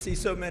See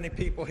so many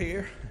people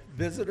here,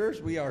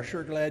 visitors. We are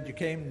sure glad you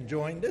came and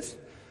joined us.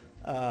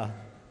 I'm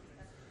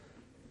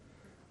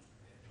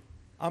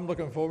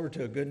looking forward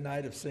to a good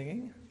night of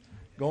singing,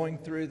 going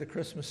through the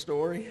Christmas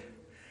story.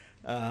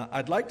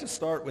 I'd like to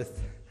start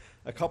with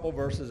a couple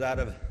verses out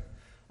of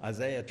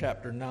Isaiah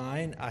chapter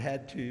 9. I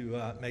had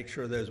to make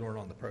sure those weren't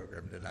on the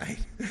program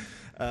tonight.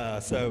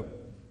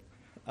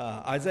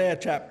 Isaiah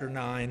chapter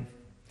 9.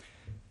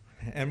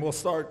 And we'll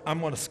start, I'm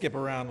going to skip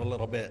around a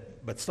little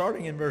bit. But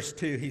starting in verse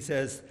 2, he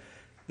says,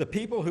 "The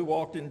people who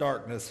walked in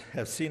darkness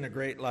have seen a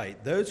great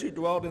light. Those who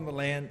dwelled in the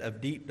land of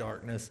deep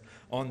darkness,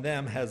 on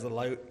them has the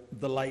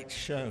light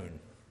shone."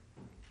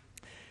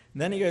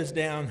 And then he goes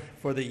down,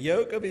 "For the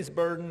yoke of his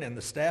burden and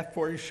the staff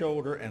for his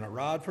shoulder and a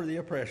rod for the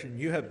oppression,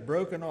 you have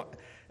broken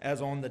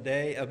as on the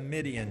day of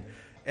Midian.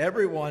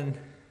 Everyone,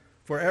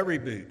 for every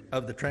boot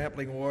of the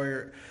trampling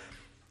warrior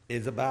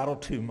is a battle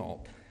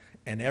tumult,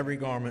 and every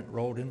garment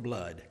rolled in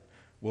blood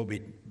will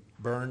be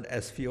burned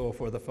as fuel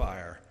for the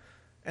fire."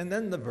 And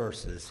then the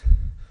verses,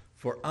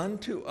 "For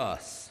unto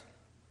us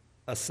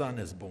a son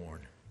is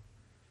born,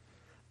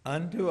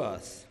 unto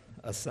us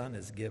a son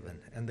is given,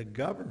 and the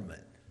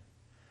government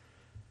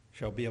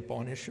shall be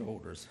upon his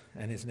shoulders,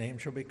 and his name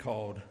shall be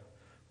called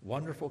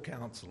Wonderful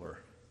Counselor,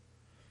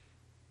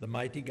 the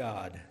Mighty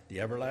God,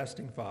 the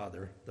Everlasting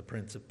Father, the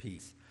Prince of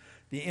Peace.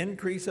 The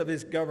increase of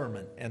his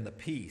government and the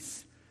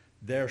peace,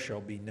 there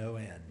shall be no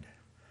end,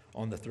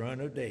 on the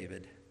throne of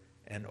David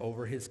and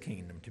over his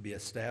kingdom, to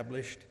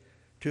establish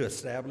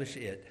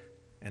it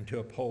and to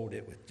uphold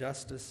it with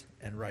justice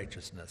and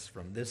righteousness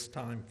from this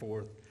time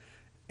forth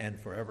and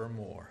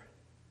forevermore.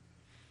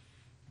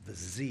 The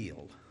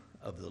zeal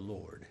of the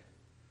Lord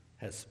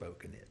has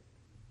spoken it."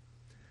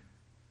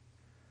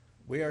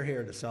 We are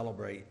here to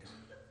celebrate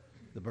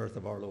the birth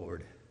of our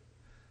Lord.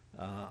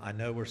 I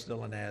know we're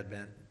still in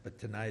Advent, but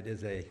tonight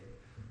is a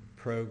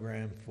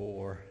program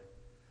for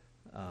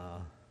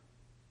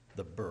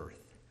the birth.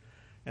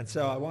 And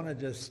so I want to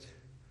just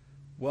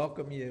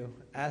welcome you,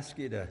 ask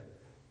you to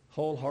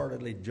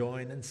wholeheartedly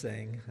join and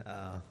sing.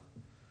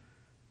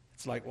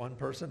 It's like one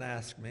person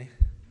asked me,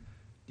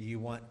 "Do you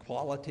want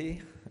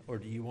quality or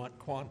do you want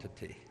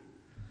quantity?"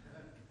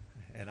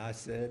 And I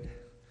said,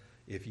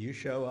 "If you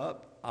show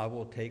up, I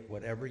will take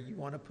whatever you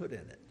want to put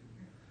in it.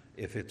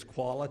 If it's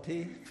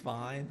quality,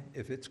 fine.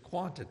 If it's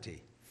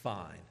quantity,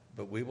 fine.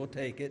 But we will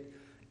take it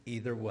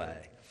either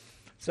way."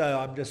 So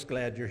I'm just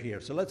glad you're here.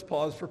 So let's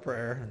pause for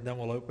prayer, and then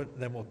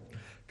we'll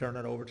turn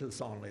it over to the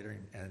song leader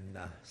and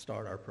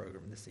start our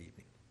program this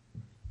evening.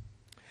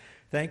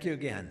 Thank you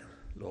again,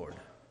 Lord,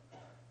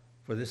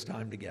 for this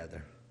time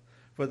together,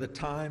 for the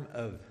time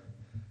of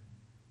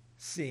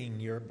seeing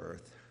your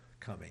birth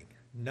coming,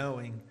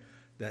 knowing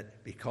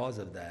that because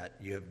of that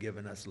you have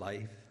given us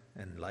life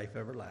and life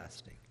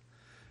everlasting.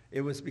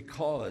 It was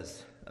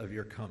because of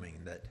your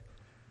coming that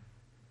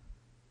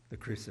the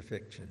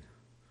crucifixion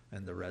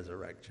and the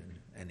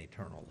resurrection and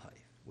eternal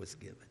life was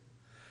given.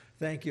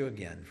 Thank you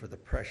again for the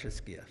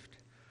precious gift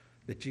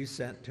that you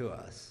sent to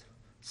us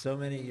so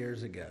many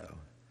years ago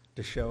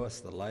to show us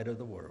the light of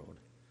the world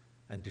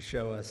and to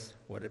show us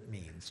what it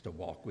means to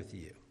walk with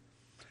you.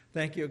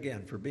 Thank you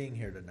again for being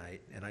here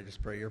tonight, and I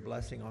just pray your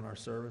blessing on our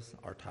service,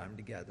 our time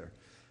together,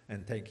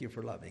 and thank you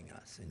for loving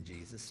us. In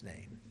Jesus'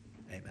 name,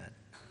 amen.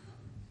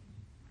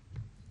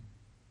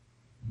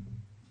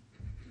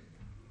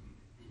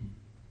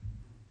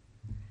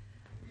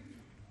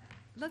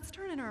 Let's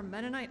turn in our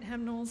Mennonite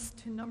hymnals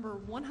to number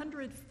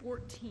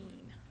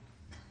 114.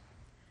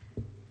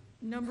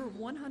 Number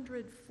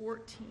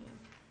 114.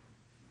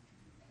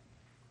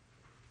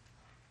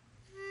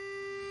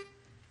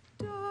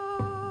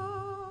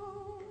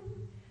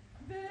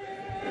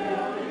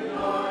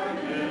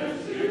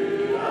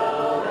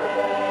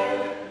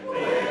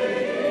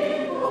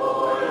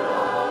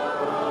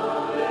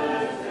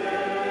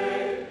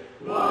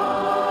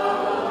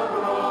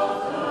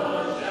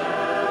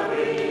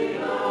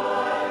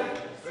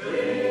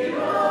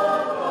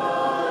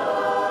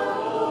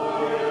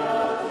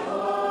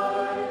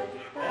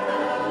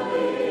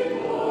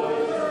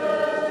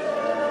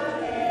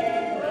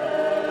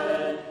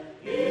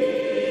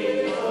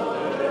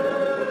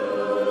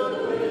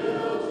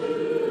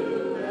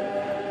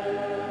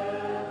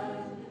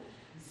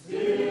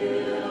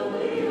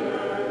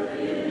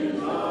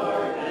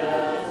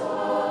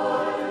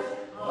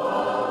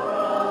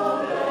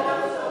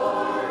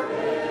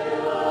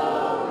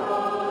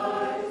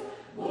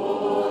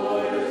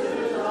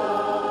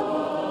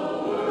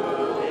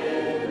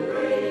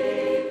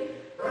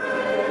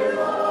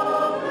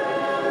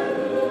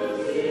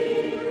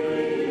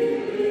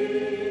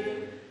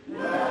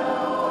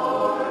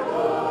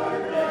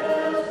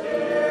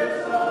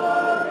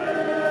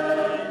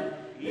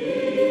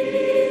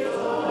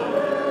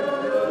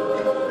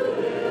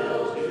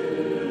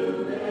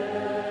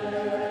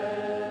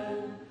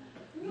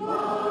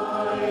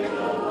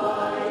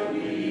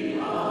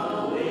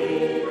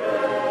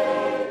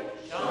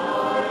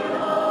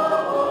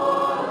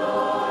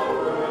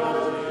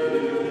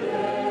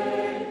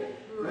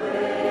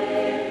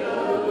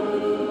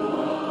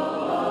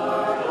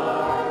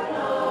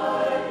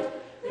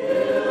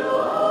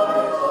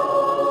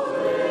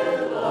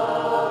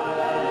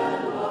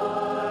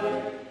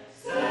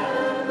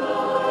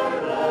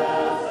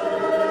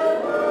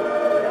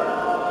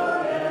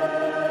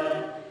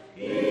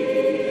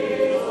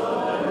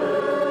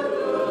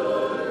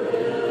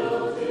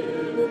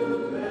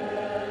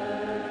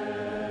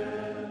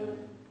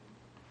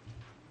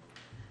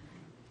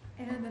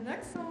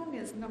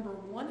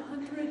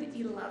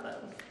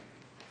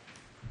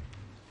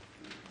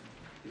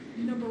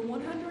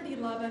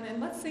 111,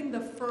 and let's sing the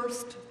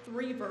first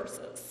 3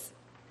 verses.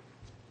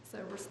 So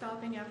we're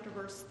stopping after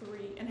verse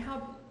 3. And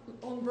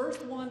on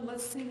verse 1,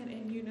 let's sing it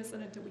in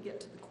unison until we get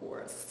to the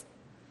chorus.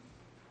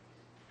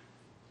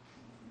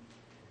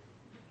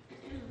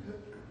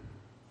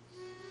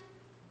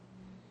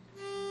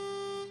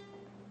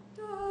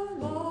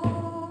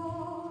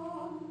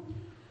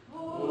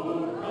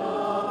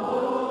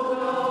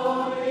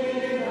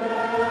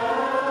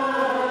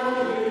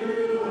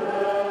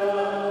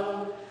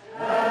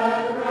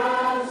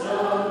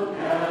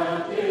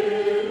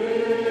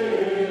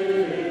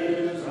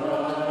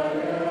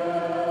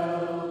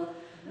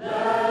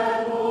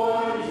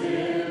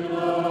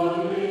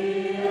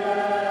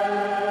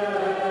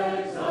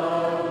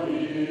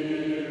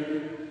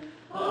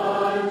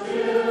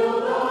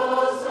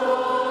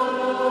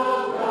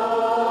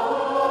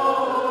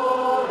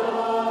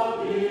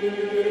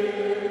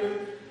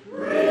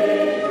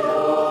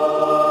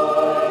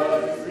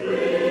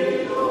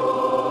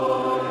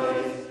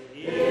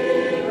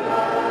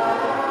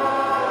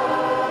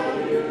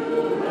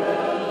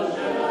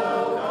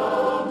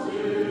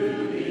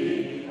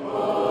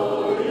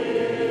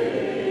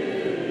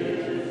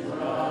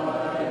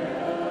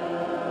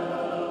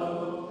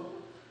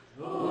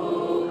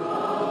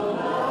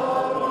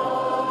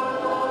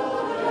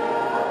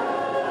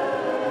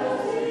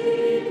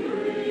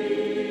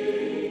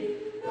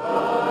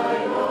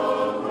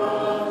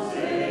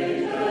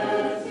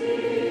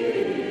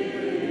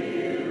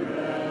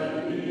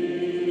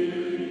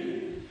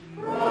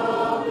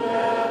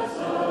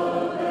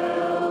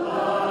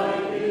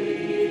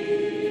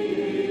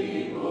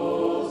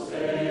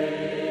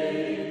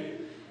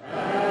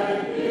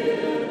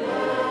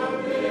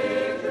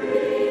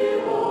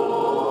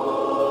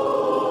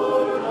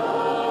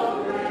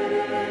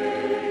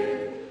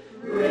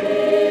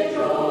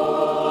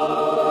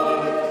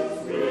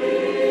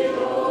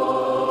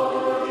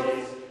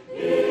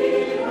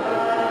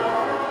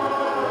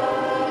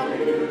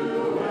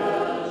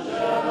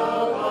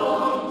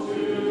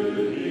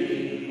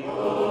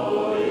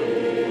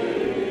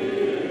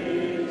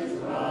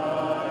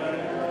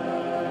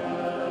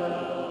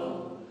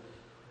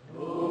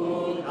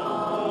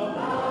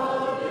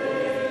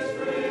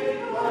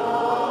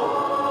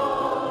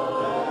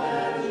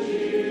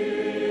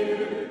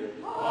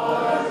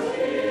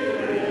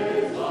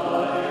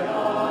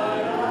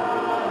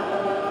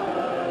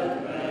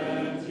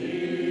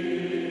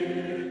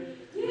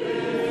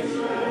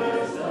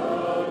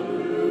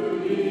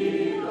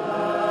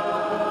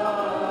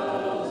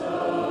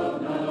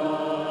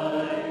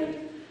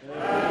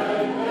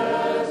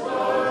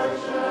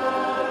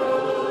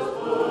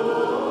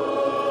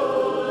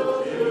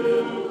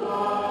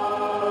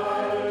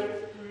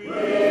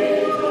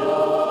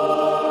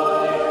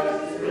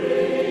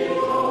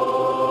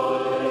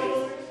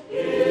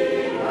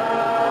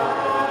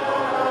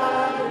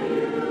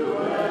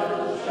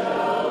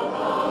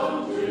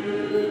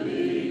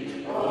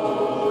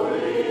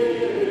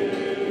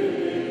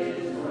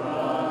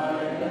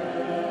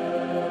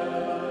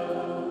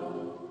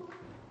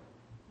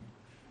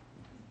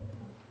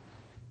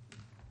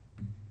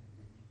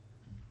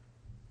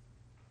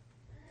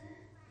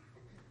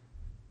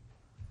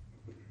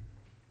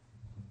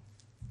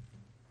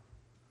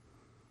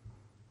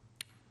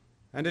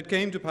 And it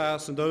came to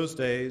pass in those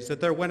days that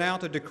there went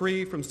out a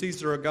decree from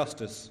Caesar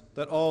Augustus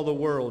that all the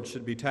world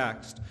should be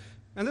taxed.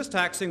 And this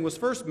taxing was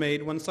first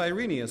made when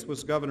Cyrenius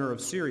was governor of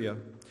Syria.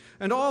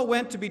 And all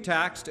went to be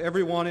taxed,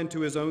 every one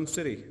into his own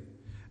city.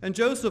 And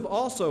Joseph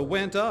also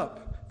went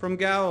up from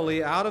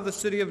Galilee out of the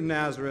city of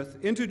Nazareth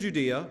into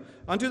Judea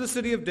unto the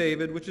city of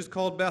David, which is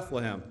called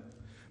Bethlehem,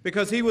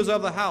 because he was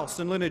of the house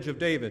and lineage of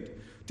David,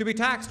 to be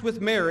taxed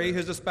with Mary,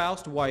 his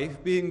espoused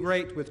wife, being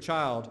great with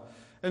child.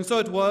 And so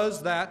it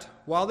was that,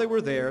 while they were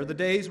there, the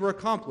days were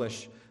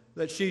accomplished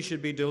that she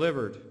should be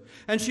delivered.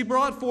 And she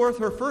brought forth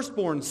her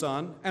firstborn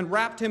son, and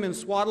wrapped him in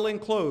swaddling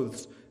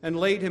clothes, and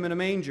laid him in a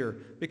manger,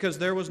 because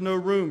there was no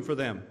room for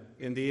them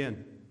in the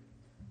inn.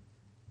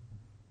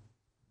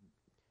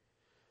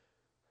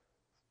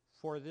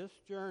 For this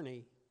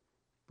journey,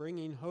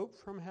 bringing hope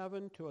from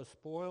heaven to a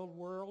spoiled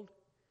world,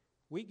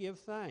 we give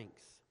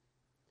thanks.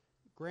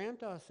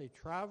 Grant us a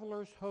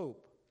traveler's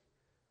hope,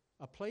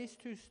 a place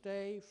to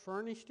stay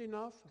furnished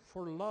enough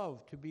for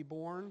love to be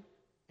born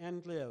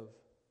and live.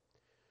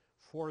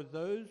 For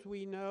those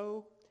we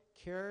know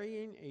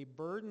carrying a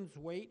burden's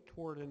weight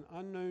toward an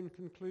unknown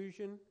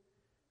conclusion,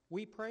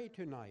 we pray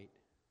tonight.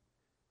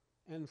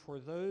 And for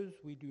those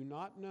we do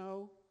not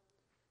know,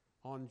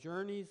 on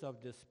journeys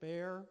of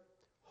despair,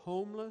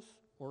 homeless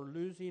or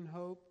losing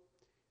hope,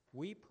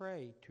 we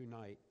pray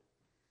tonight.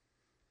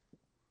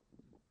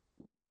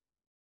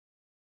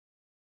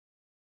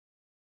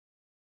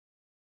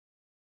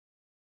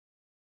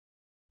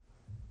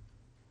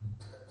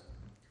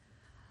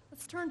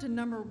 Let's turn to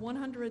number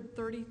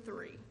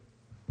 133.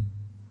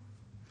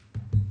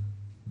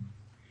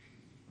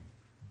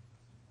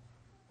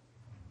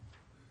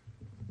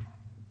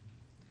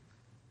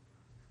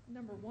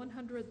 Number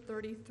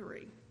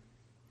 133.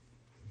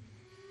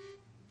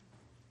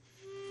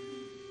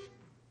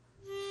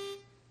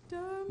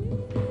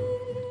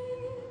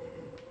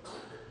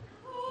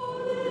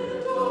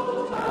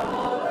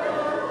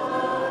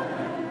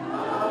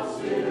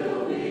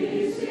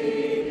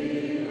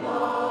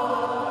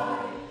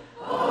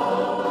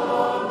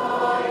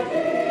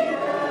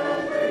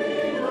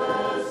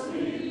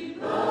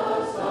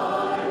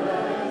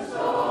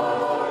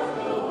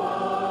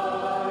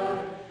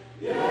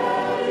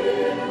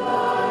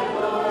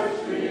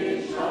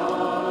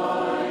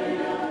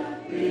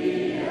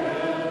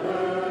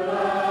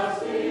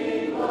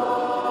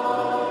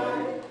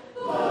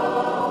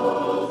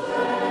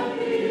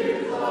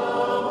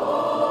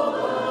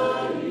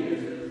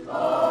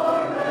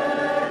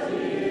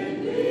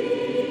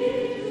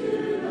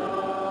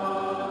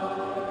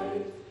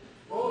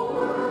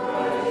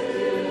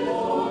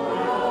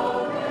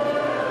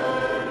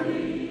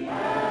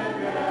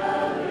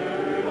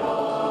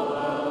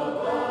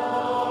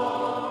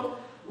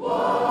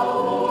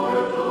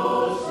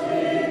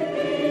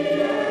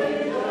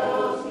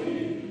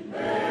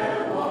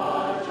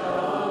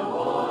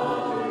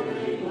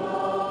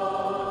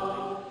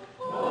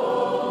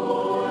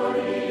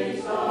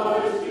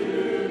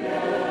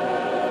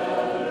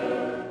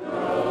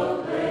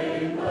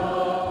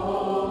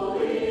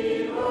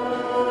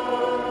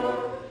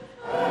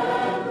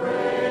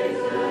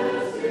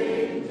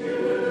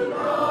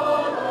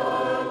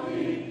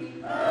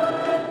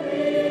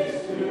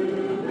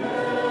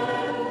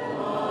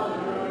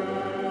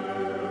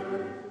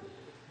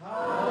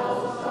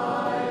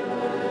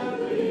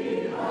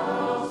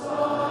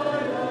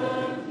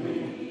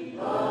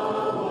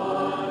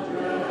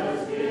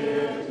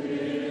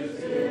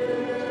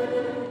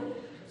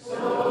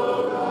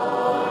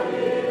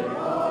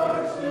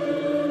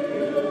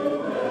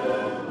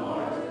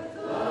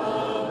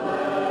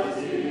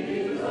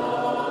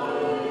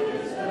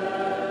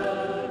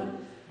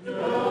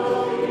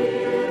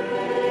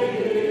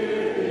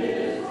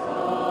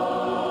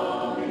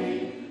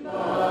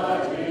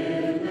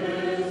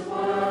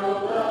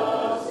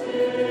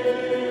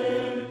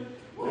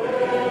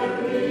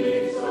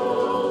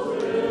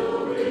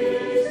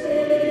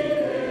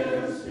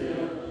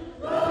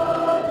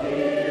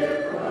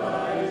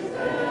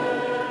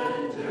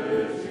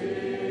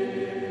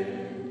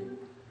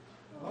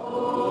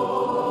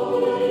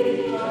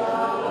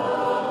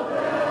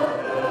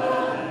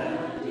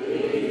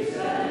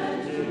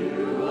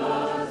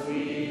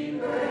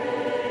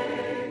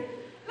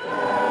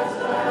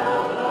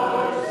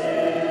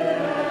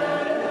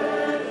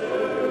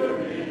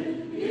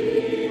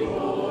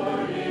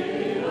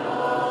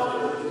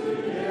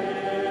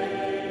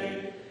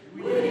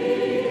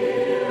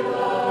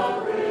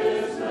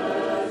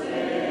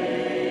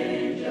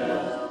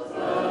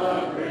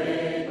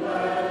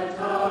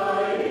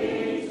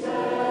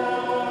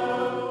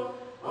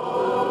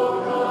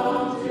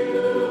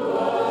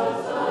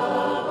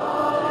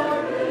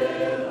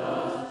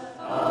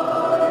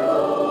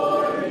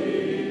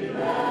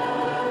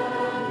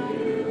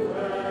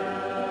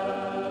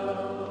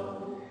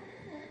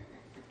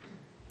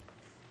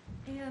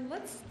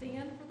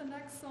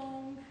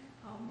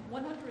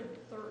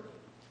 130.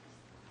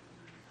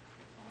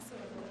 Also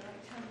in the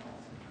right tempo.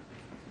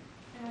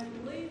 And I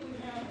believe we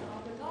have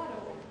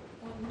legato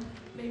on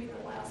maybe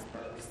the last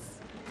verse.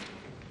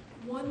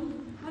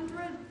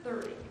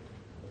 130.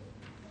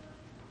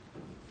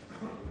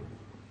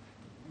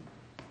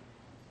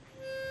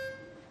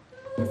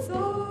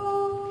 So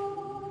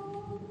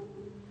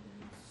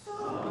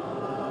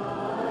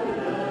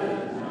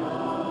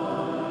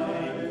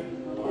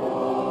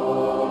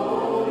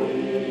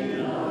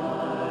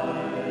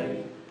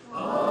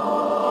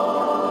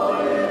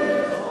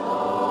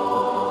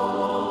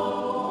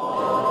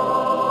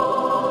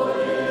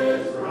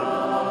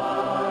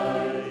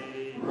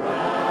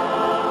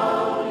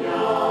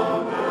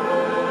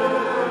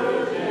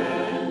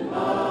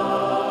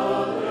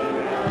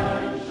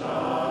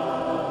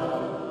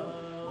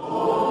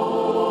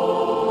Oh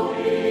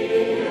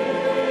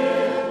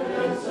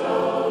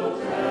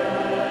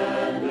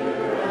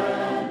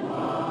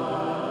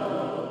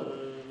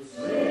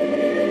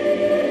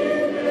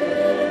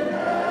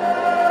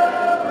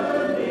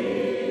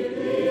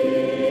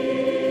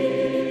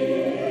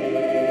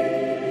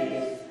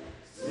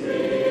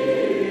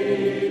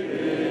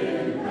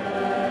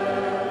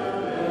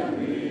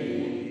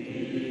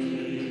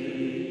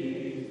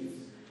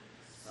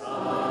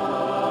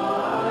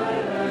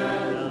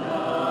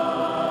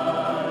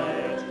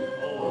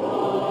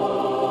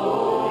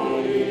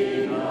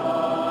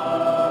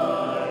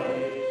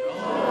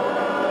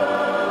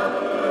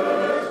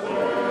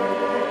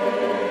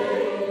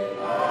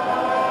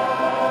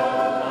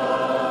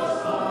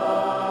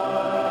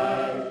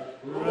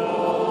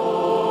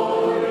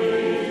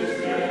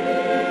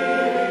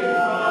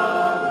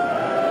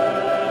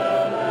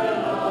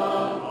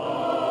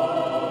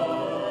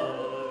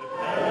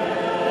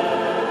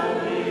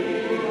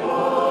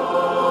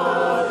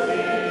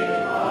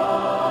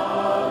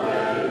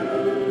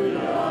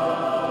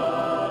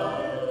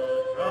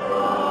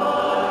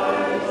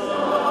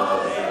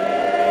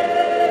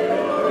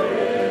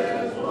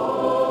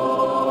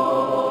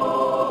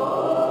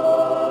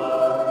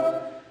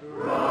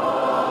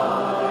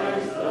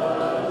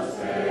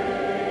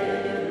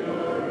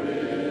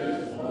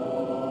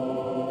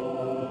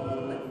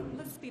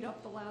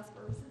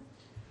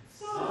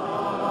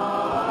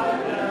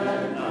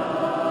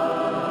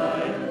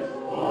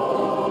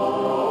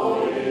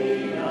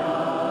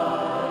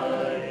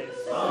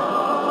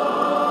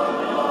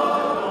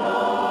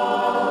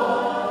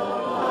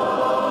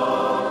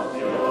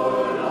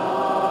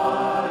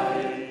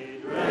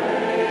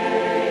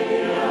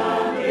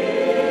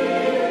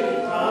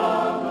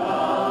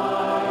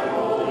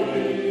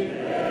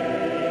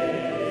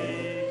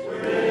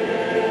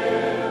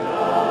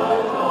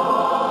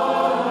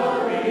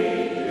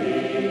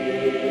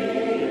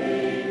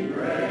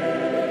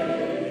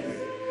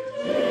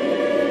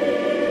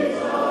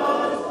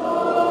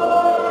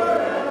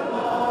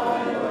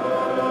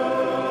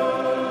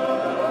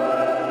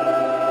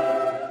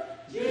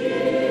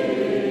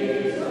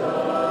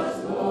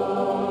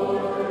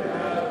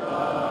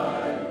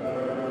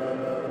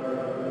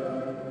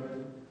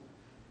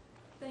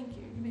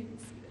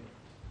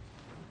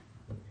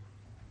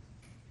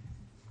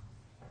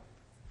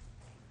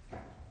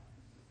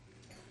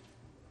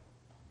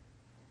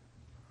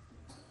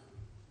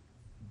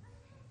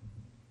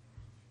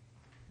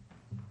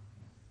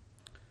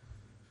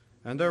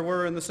And there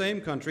were in the same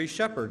country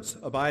shepherds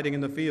abiding in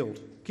the field,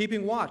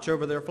 keeping watch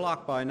over their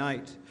flock by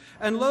night.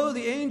 And lo,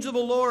 the angel of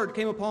the Lord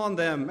came upon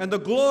them, and the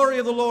glory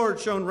of the Lord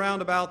shone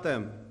round about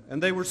them,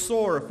 and they were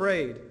sore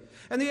afraid.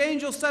 And the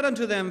angel said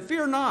unto them,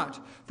 Fear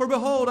not, for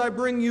behold, I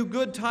bring you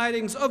good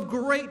tidings of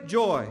great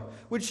joy,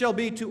 which shall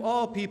be to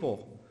all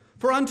people.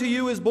 For unto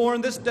you is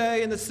born this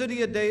day in the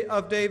city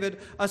of David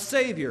a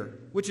Savior,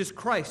 which is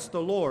Christ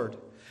the Lord.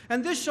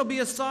 And this shall be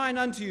a sign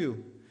unto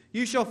you.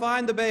 You shall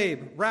find the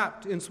babe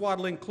wrapped in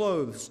swaddling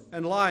clothes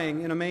and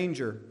lying in a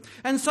manger.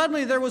 And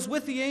suddenly there was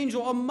with the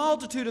angel a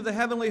multitude of the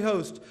heavenly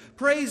host,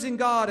 praising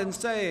God and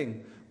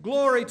saying,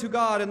 Glory to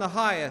God in the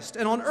highest,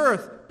 and on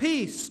earth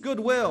peace,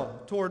 goodwill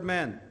toward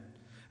men.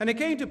 And it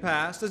came to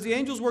pass, as the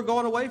angels were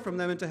gone away from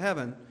them into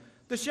heaven,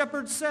 the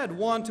shepherds said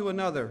one to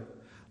another,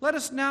 Let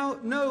us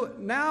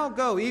now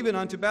go even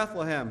unto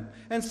Bethlehem,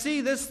 and see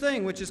this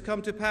thing which is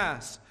come to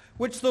pass,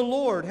 which the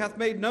Lord hath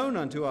made known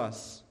unto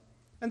us.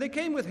 And they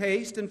came with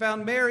haste, and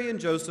found Mary and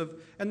Joseph,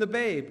 and the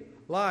babe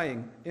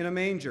lying in a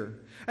manger.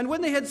 And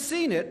when they had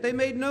seen it, they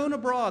made known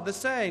abroad the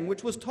saying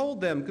which was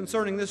told them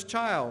concerning this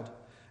child.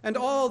 And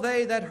all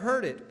they that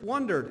heard it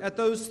wondered at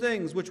those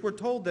things which were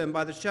told them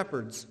by the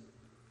shepherds.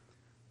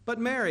 But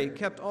Mary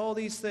kept all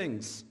these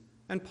things,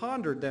 and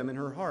pondered them in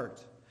her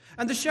heart.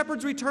 And the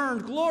shepherds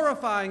returned,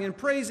 glorifying and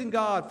praising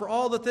God for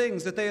all the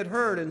things that they had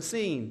heard and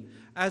seen,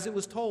 as it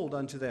was told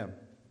unto them.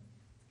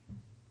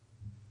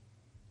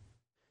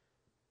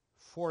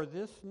 For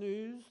this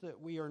news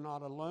that we are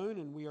not alone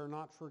and we are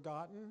not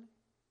forgotten,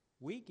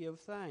 we give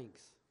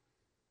thanks.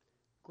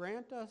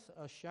 Grant us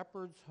a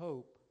shepherd's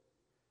hope,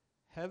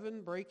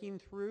 heaven breaking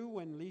through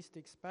when least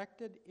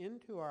expected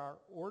into our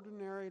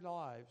ordinary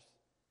lives.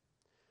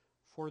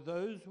 For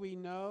those we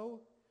know,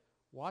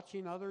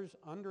 watching others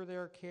under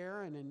their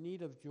care and in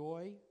need of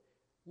joy,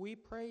 we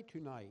pray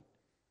tonight.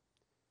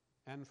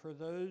 And for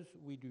those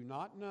we do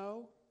not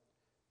know,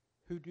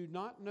 who do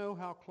not know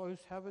how close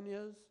heaven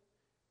is,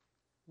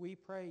 we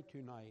pray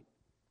tonight.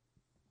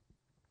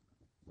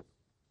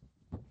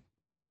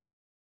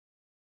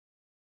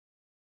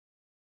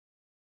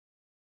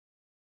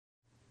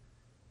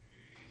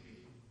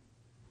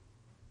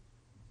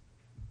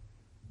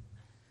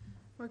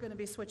 We're going to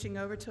be switching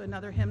over to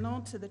another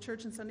hymnal, to the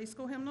Church and Sunday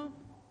School hymnal.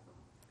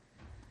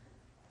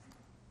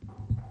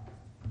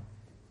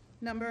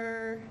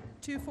 Number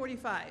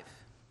 245.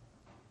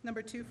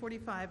 Number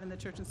 245 in the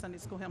Church and Sunday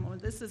School hymnal.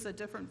 This is a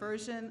different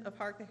version of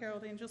Hark the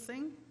Herald Angels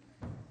Sing.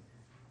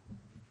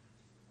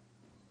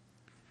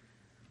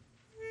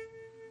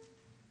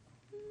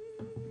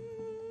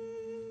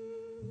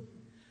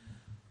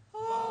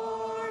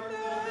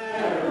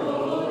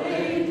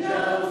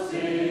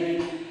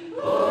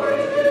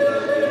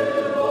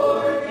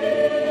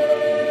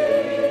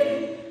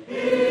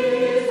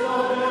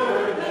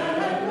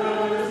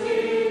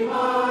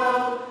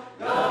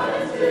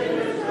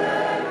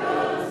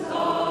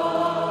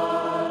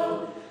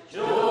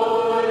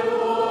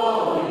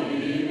 Joyful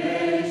ye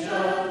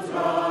nations,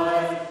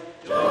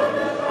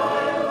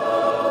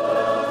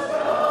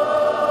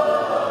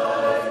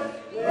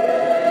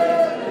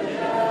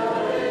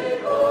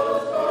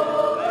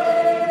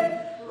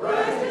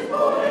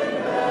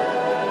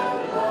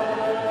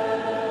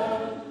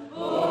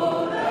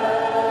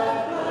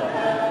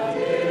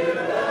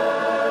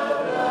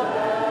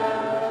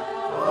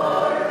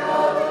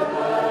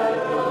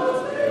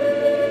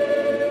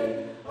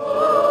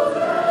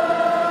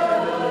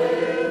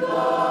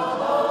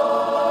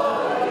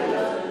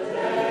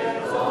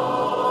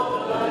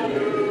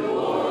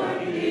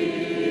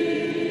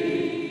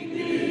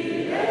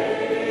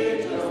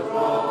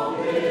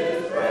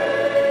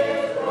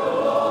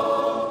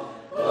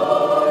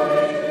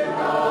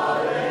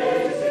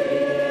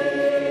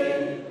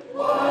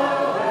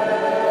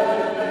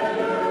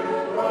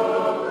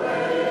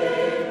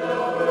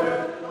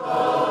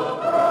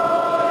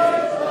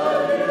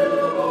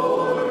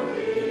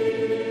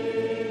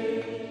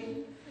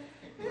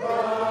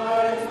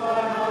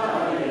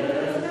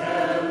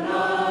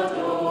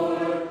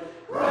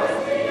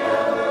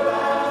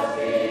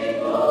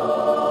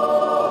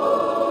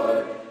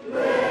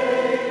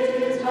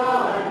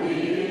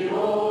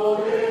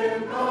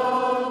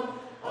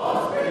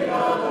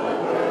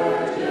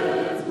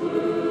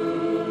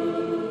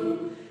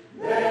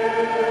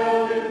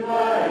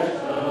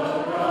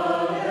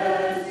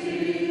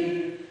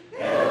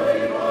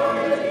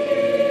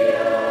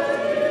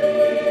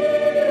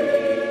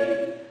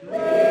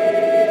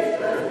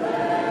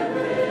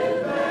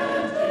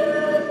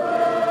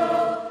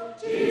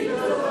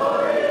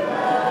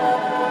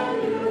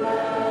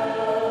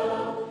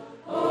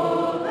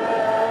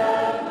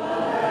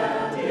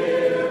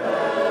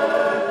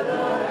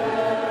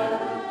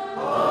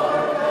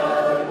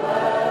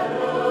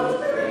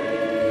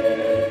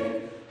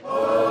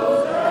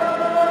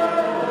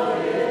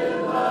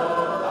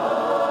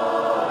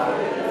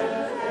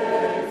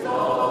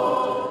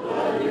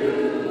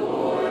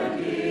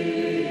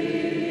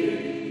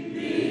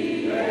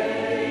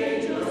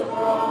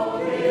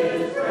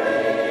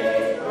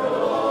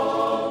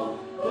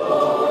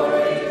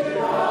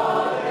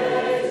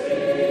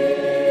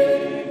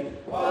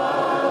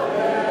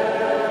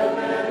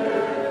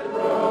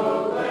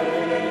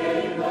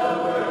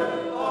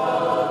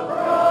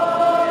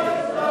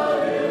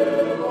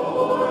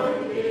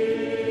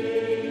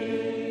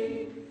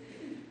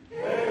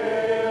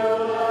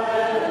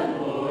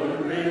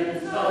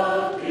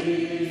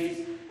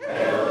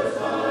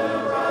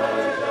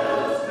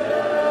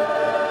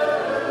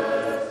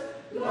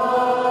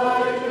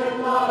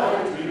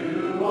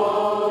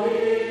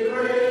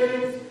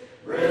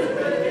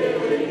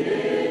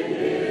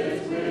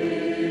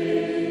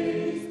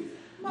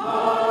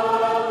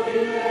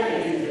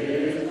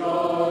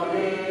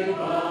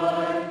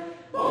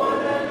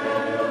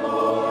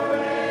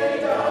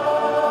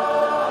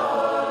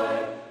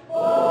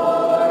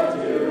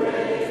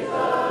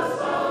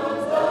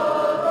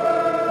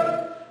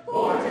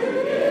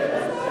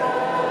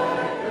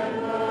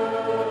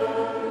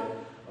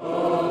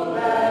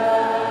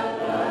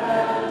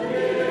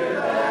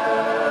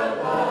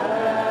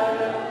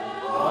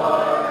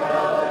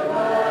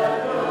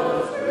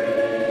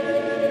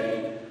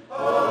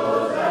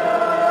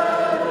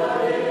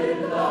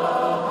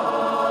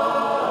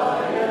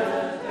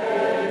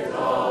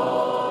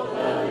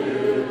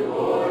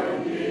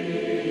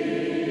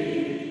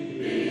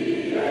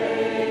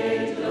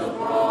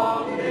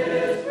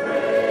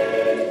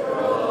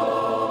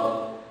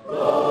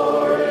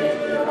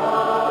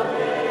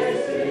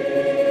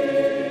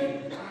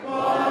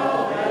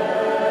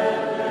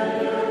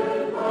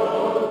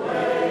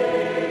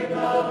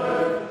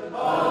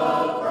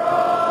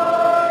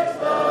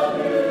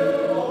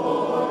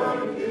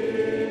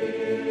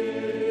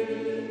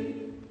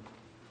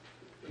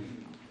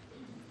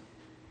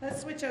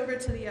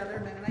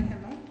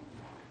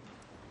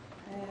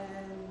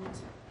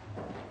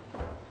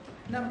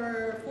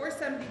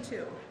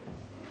 472.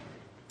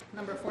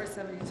 Number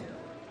 472.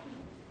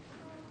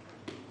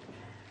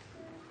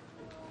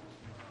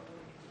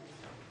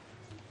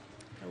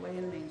 Away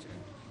in the manger.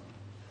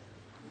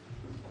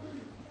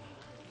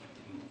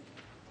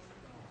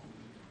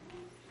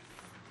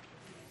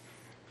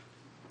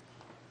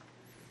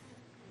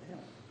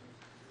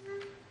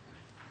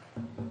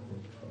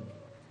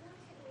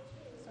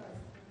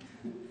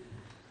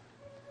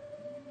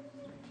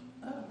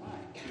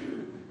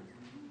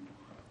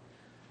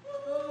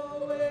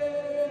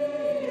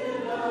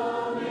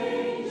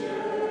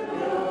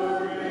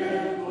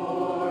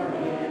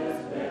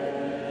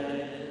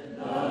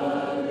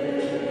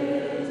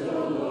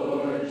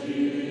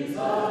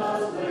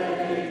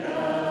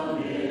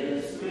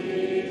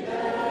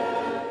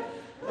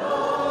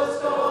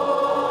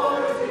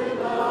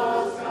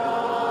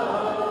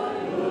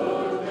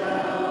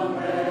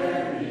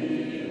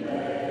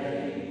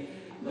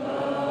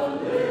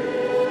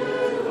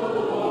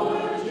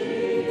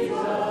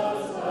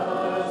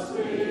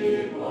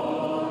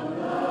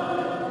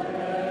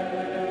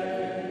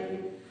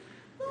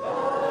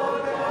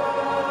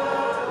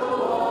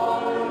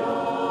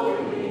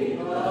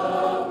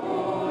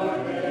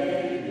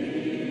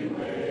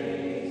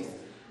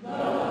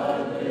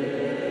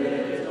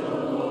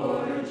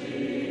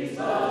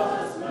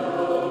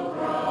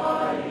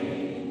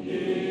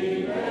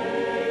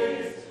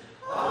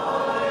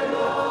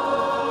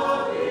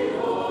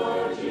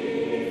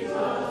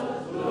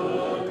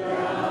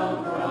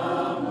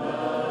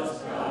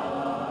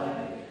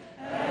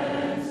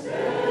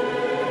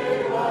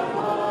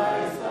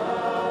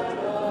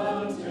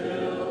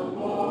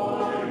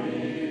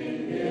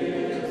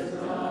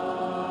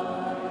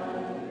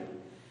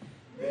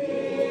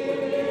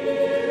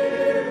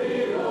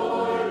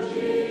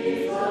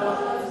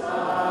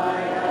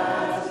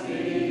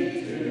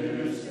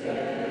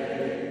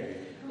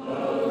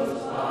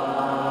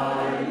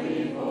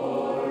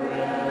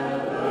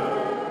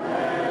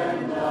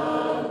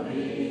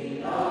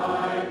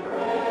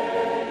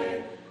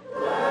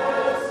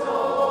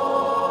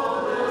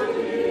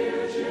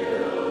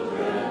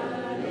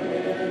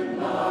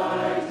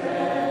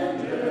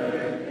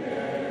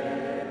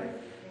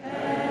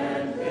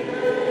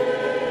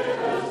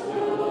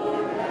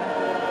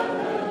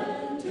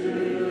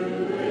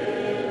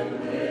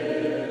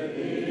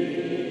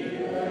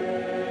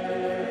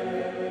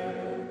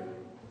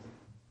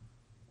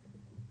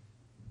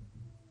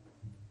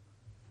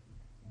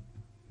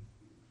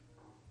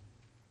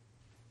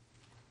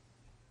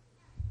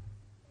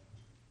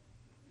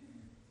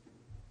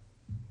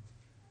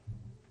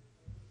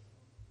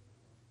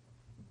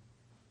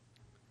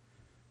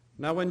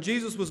 Now when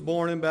Jesus was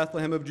born in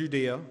Bethlehem of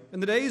Judea, in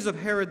the days of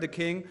Herod the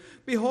king,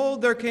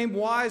 behold, there came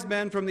wise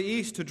men from the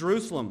east to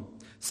Jerusalem,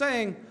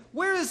 saying,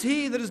 Where is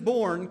he that is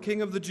born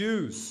King of the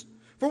Jews?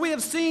 For we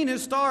have seen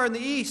his star in the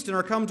east and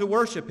are come to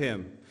worship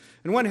him.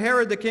 And when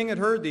Herod the king had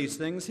heard these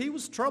things, he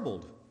was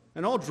troubled,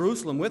 and all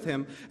Jerusalem with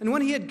him. And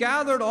when he had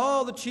gathered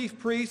all the chief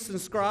priests and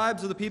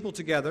scribes of the people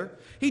together,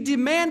 he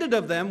demanded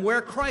of them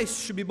where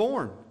Christ should be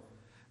born.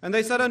 And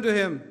they said unto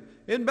him,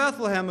 In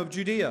Bethlehem of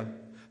Judea.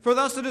 For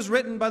thus it is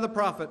written by the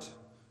prophet,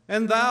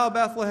 And thou,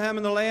 Bethlehem,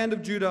 in the land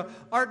of Judah,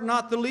 art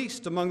not the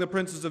least among the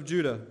princes of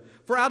Judah.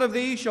 For out of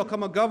thee shall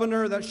come a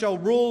governor that shall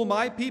rule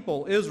my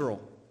people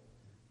Israel.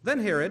 Then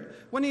Herod,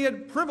 when he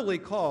had privily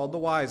called the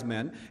wise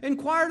men,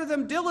 inquired of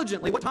them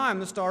diligently what time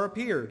the star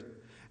appeared.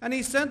 And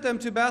he sent them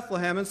to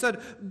Bethlehem and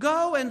said,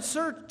 Go and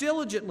search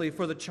diligently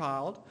for the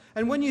child,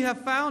 and when ye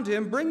have found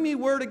him, bring me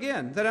word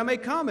again, that I may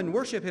come and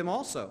worship him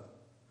also.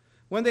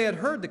 When they had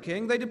heard the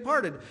king, they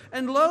departed.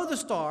 And lo, the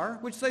star,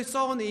 which they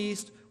saw in the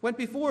east, went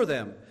before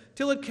them,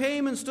 till it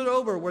came and stood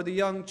over where the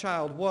young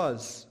child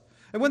was.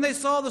 And when they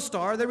saw the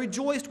star, they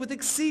rejoiced with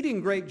exceeding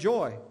great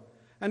joy.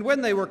 And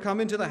when they were come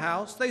into the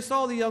house, they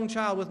saw the young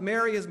child with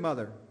Mary his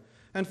mother,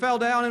 and fell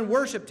down and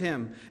worshipped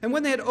him. And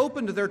when they had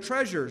opened their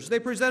treasures, they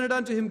presented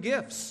unto him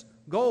gifts,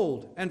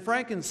 gold, and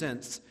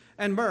frankincense,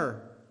 and myrrh.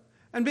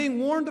 And being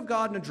warned of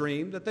God in a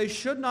dream that they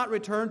should not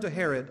return to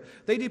Herod,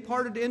 they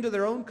departed into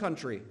their own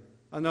country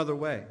another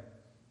way.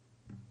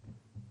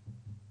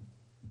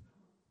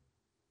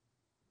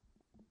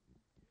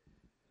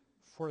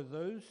 For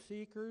those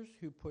seekers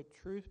who put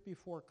truth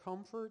before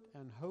comfort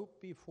and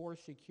hope before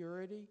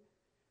security,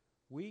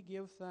 we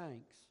give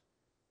thanks.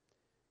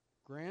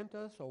 Grant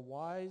us a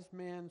wise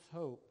man's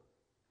hope,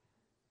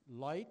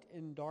 light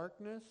in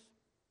darkness,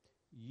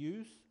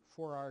 use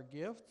for our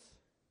gifts,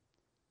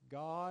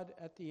 God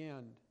at the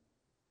end.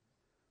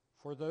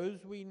 For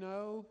those we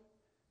know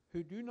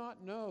who do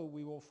not know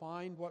we will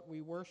find what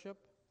we worship,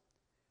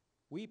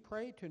 we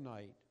pray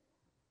tonight.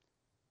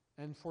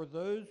 And for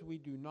those we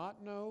do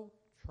not know,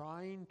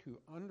 trying to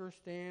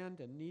understand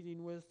and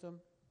needing wisdom,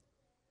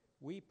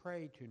 we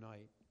pray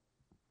tonight.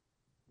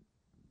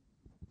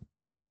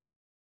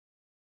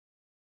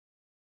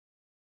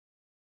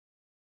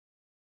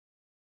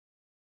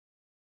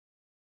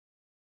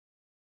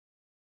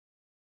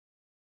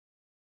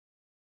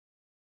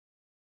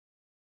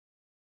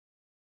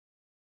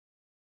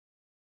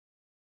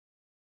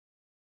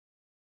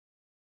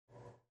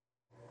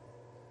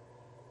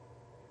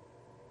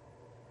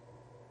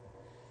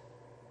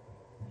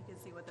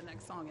 what the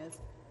next song is.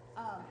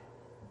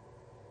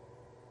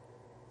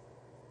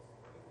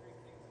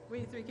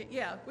 We Three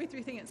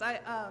Kings.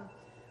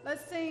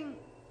 Let's sing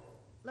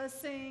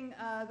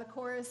the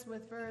chorus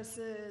with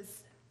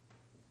verses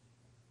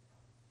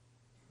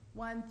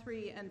 1,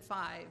 3, and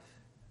 5,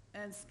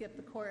 and skip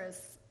the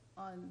chorus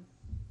on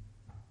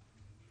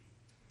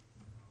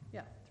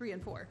 3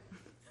 and 4.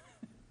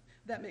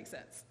 That makes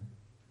sense.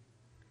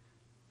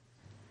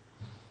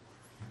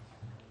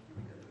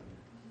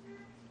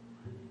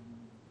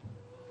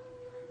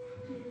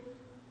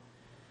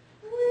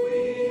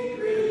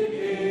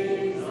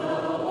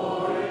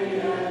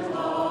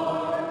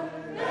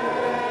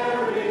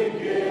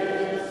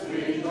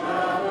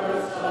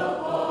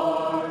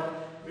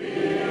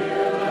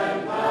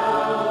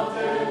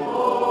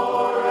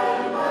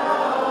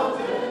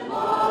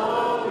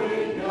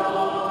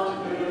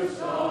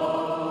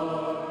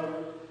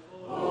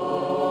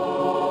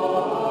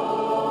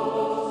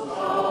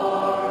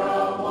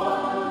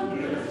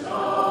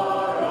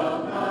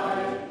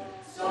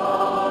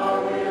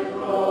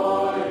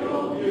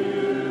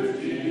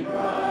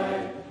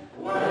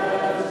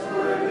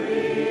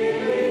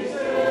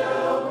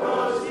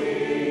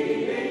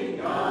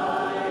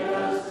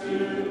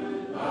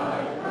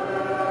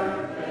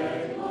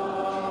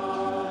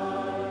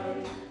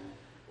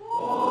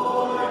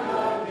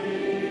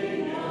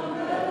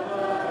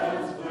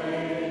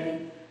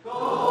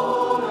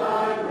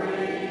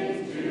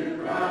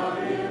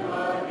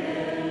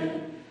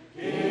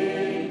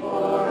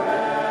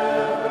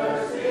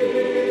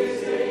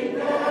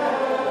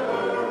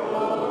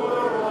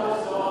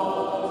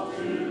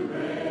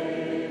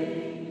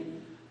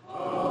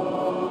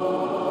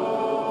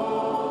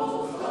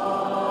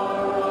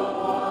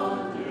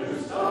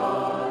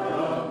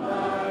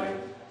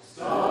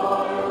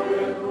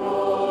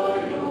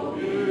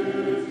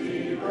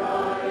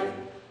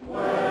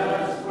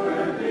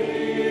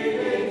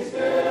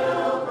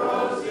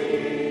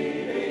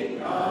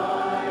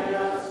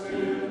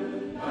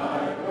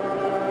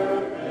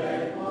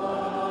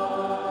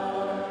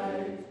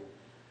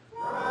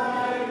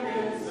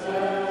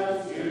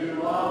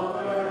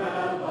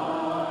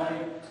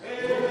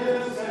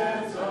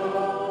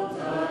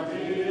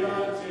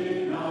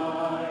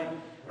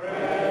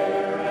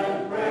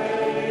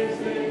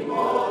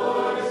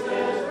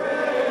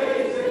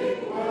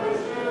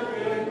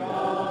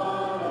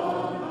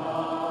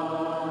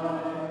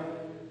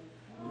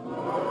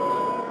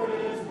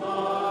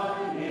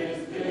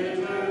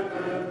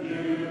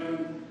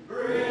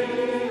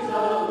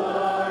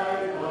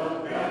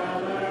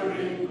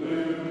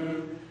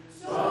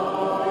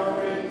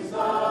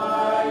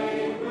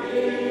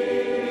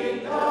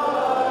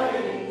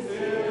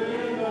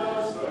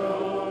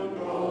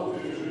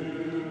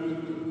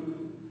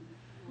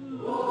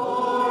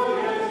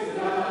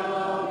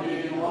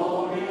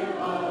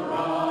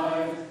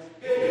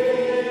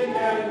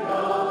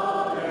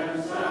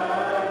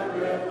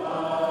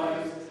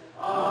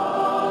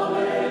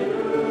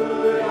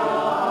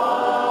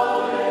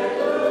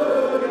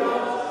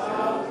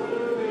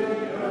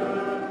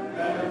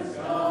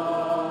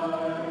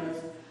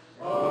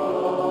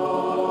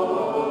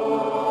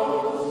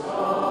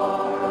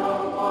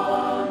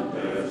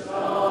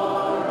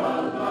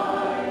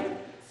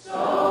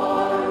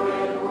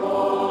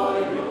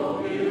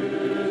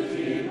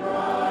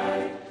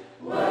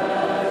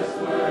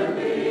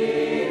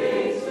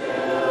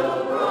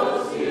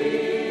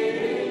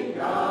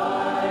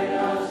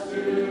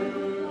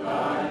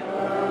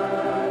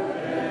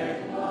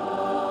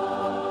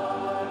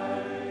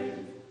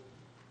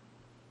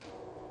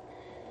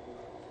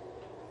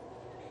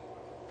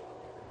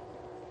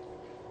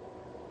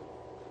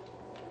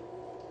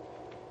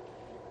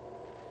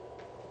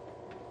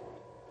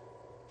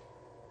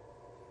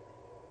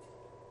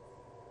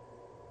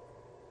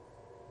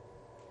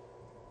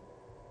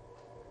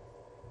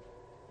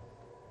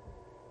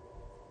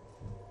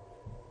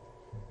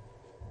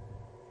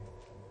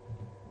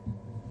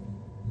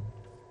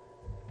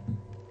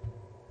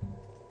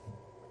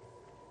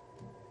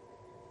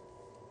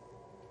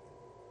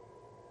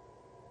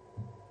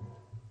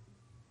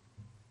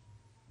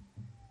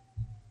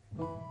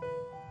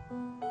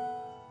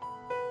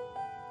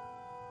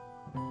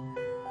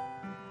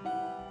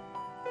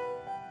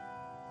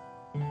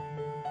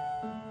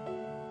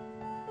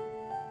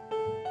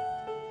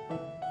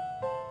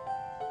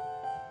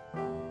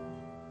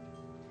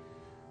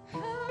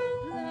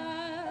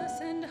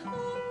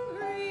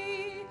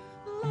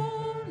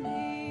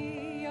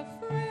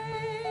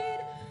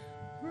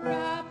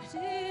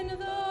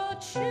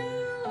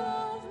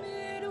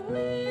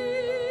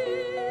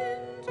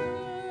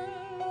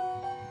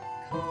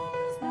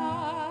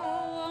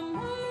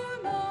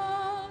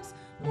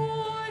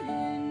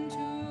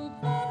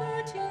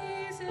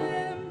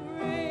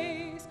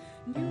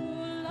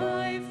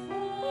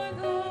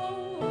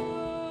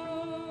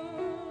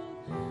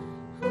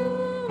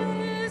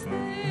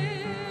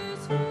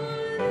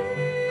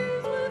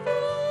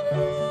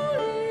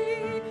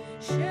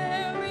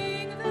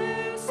 Sharing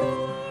their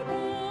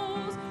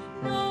sorrows,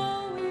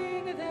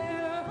 knowing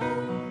their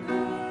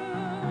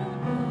hunger.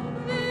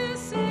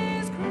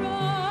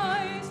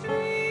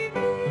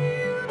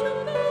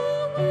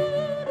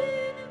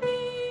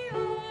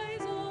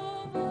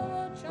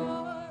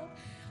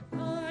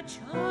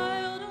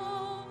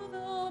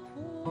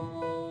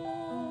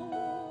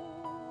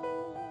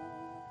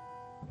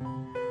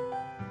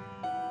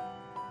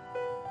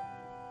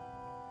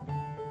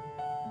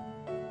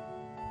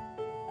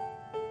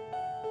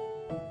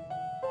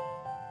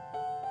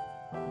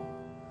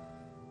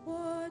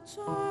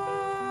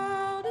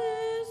 child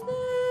is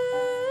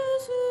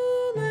this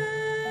who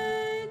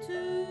lay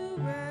to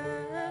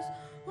rest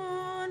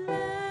on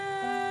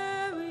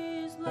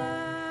Mary's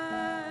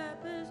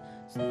lap is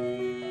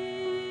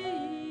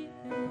sleeping,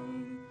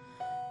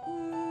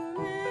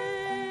 whom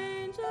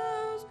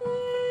angels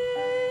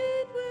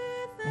greet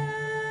with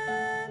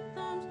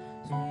anthems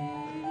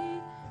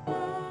sweet,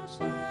 while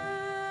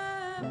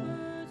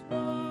shepherds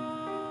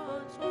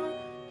watch o'er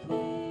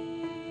keeping.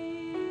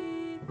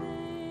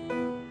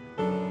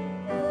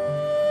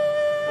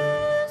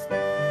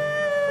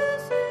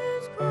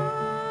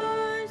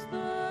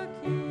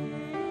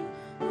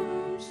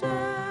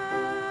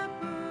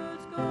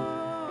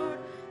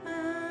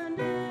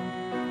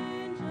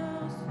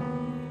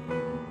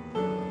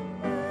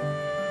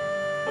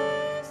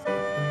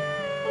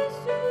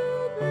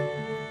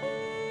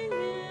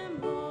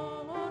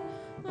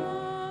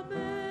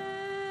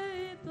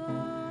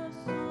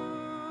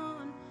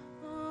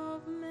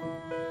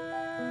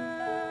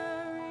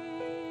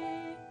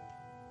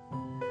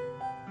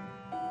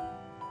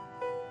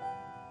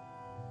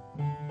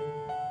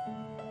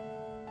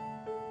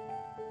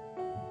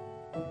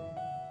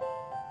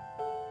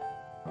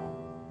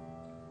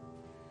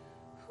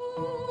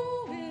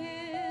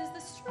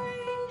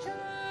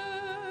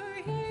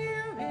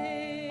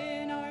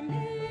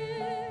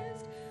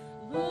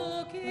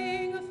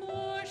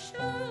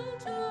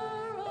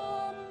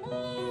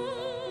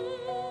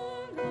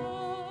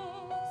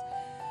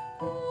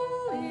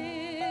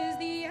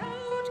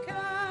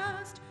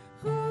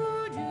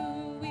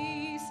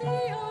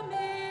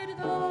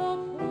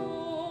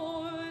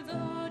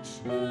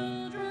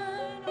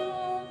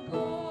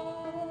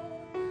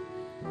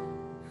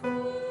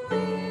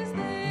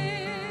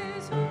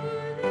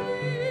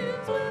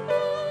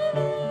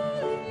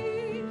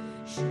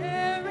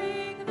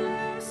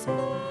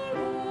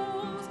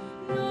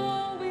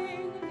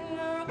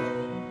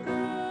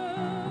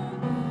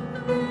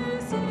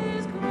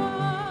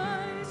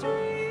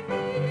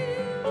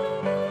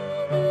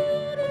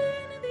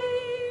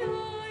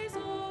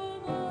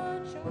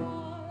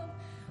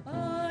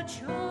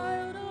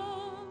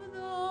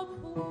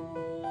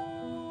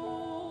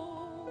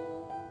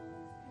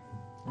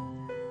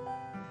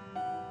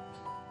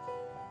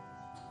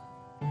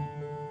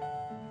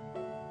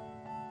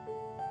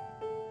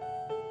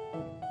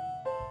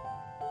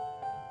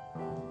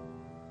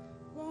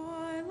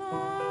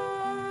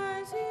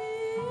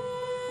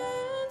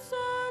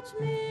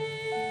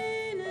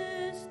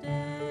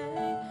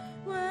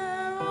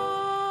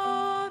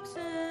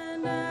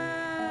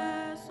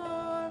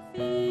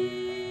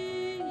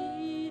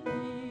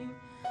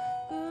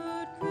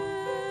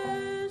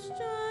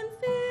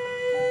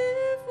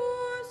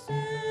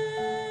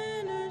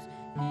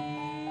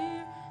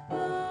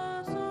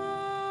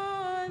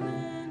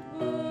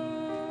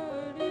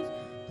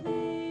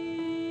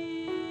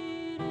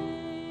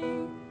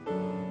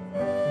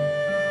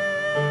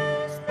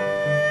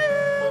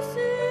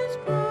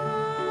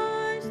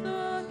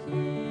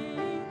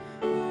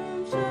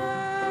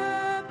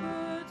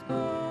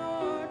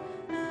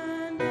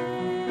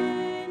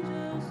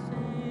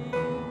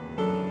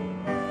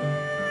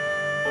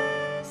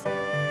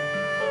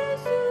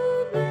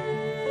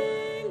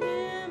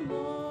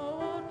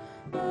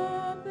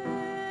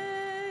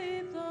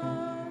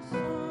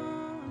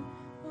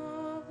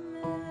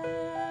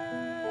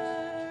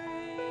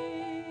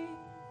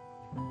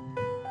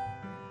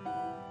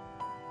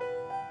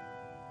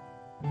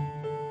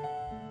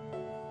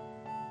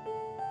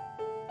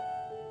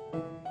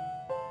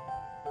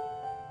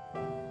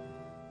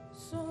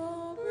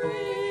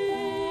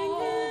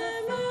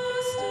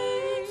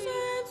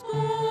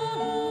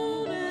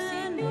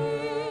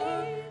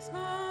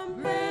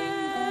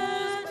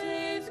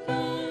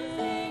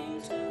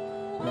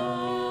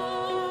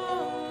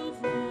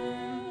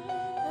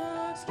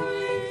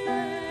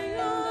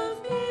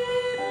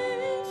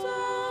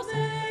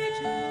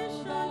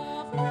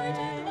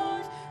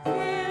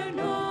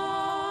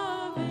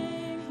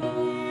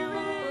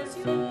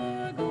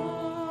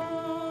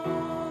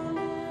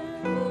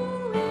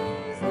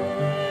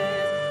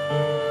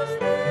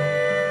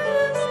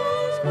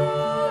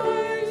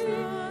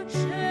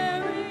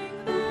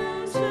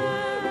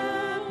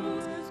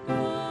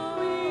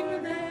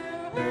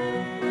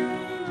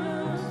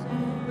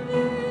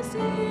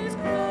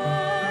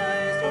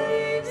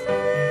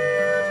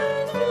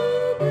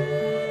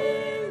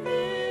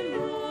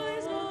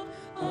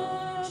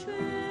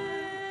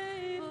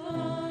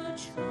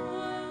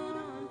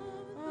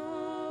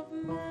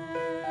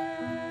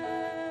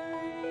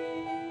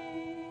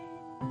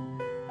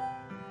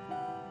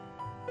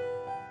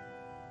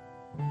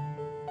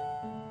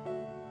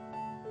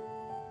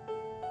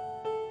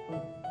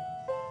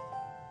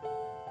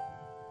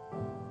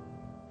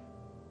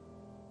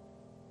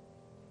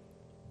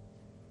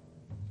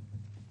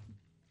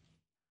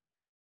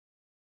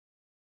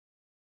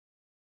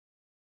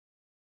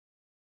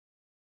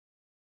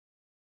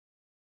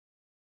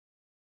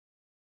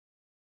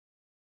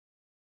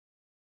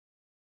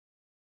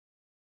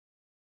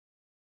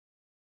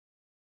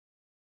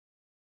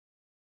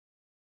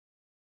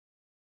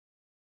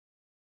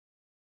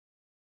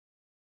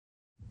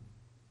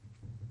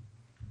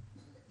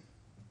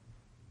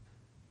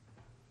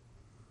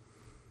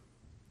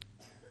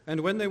 And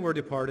when they were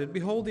departed,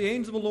 behold, the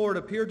angel of the Lord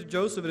appeared to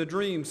Joseph in a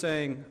dream,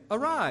 saying,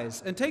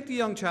 Arise, and take the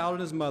young child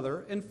and his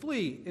mother, and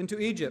flee into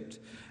Egypt.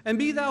 And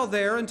be thou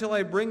there until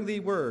I bring thee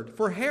word.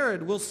 For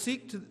Herod will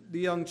seek to the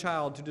young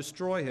child to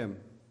destroy him.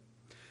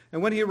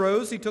 And when he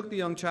arose, he took the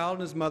young child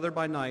and his mother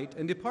by night,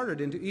 and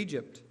departed into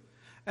Egypt.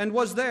 And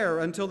was there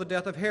until the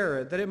death of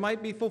Herod, that it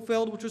might be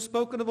fulfilled which was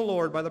spoken of the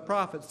Lord by the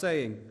prophet,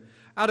 saying,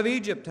 Out of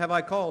Egypt have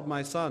I called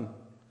my son.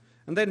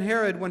 And then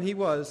Herod, when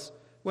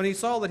he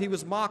saw that he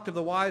was mocked of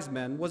the wise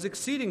men, was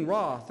exceeding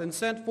wroth, and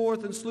sent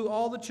forth and slew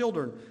all the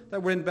children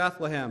that were in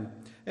Bethlehem,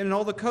 and in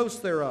all the coasts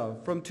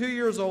thereof, from 2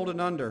 years old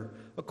and under,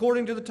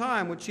 according to the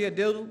time which he had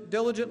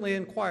diligently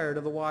inquired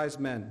of the wise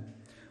men.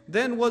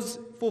 Then was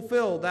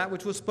fulfilled that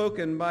which was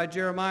spoken by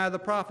Jeremiah the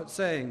prophet,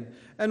 saying,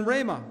 And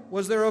Ramah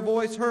was there a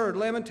voice heard,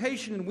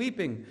 lamentation and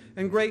weeping,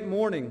 and great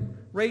mourning,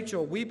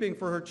 Rachel weeping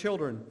for her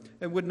children,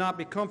 and would not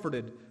be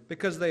comforted,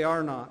 because they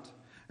are not.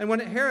 And when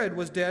Herod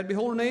was dead,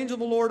 behold, an angel of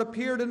the Lord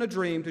appeared in a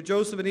dream to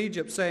Joseph in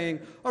Egypt, saying,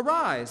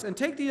 Arise, and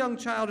take the young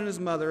child and his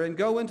mother, and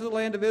go into the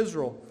land of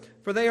Israel,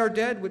 for they are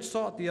dead which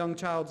sought the young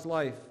child's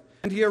life.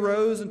 And he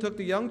arose and took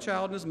the young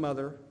child and his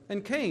mother,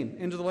 and came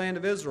into the land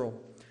of Israel.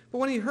 But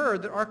when he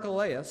heard that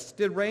Archelaus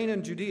did reign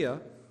in Judea,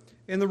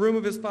 in the room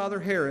of his father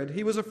Herod,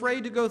 he was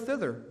afraid to go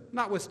thither.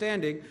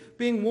 Notwithstanding,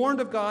 being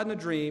warned of God in a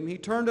dream, he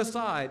turned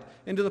aside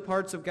into the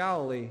parts of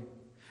Galilee.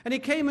 And he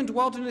came and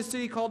dwelt in a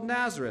city called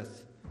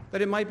Nazareth,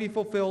 that it might be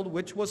fulfilled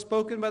which was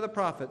spoken by the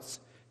prophets,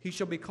 He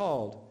shall be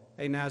called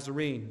a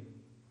Nazarene.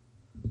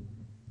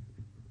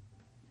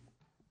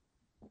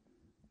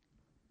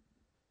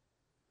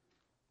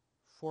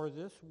 For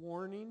this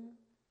warning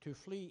to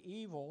flee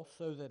evil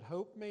so that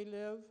hope may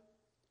live,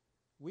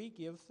 we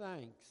give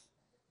thanks.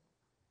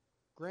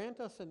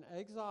 Grant us an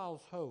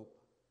exile's hope,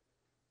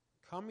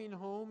 coming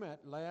home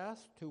at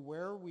last to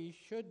where we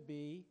should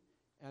be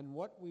and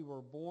what we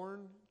were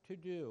born to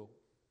do.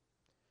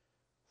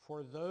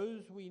 For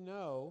those we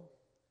know,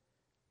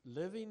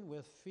 living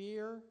with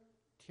fear,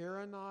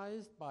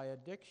 tyrannized by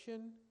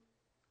addiction,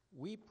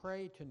 we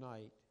pray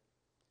tonight.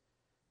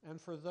 And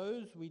for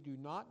those we do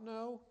not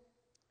know,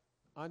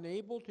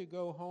 unable to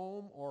go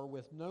home or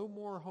with no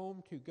more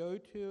home to go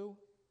to,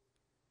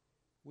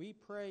 we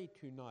pray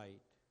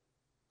tonight.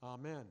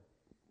 Amen.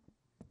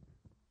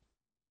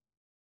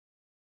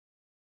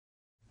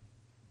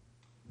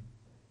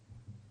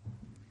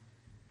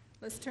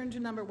 Let's turn to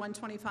number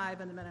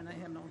 125 in the Mennonite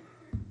hymnal.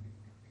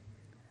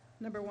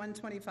 Number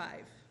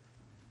 125.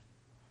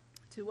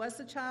 To us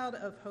a child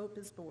of hope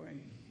is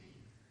born.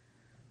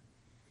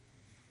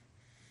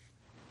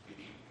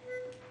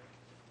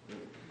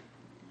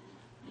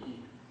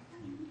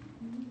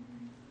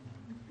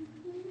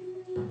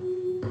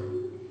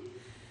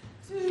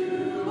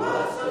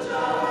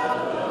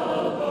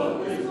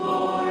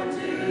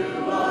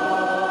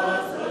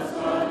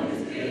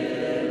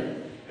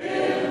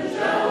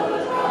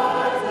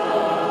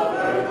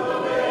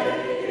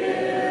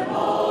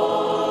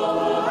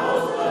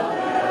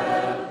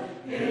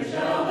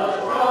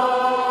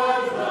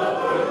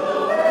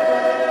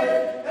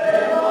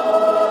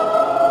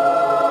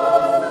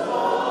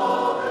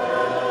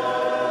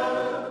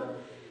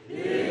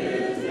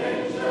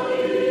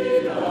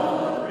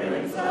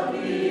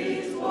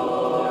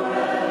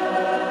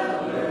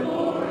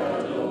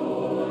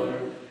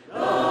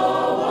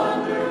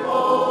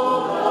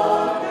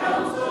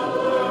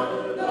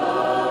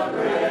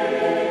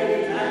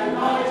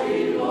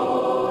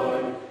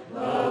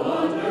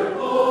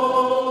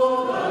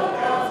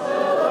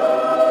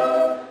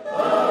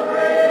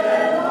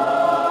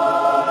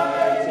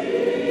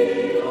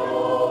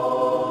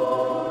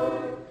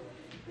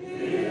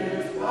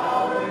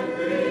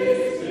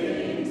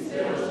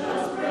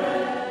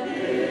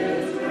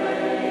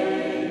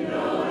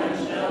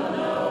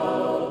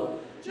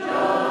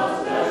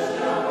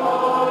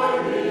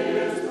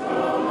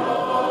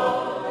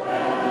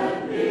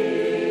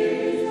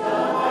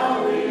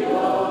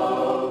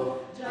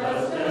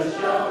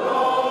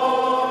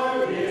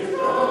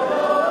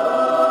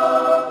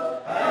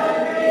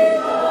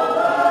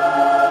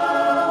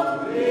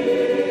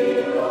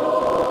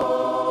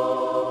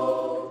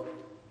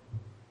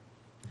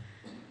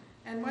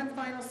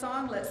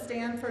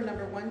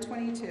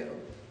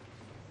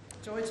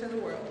 Joy to the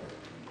world.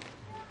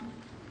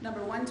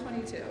 Number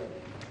 122.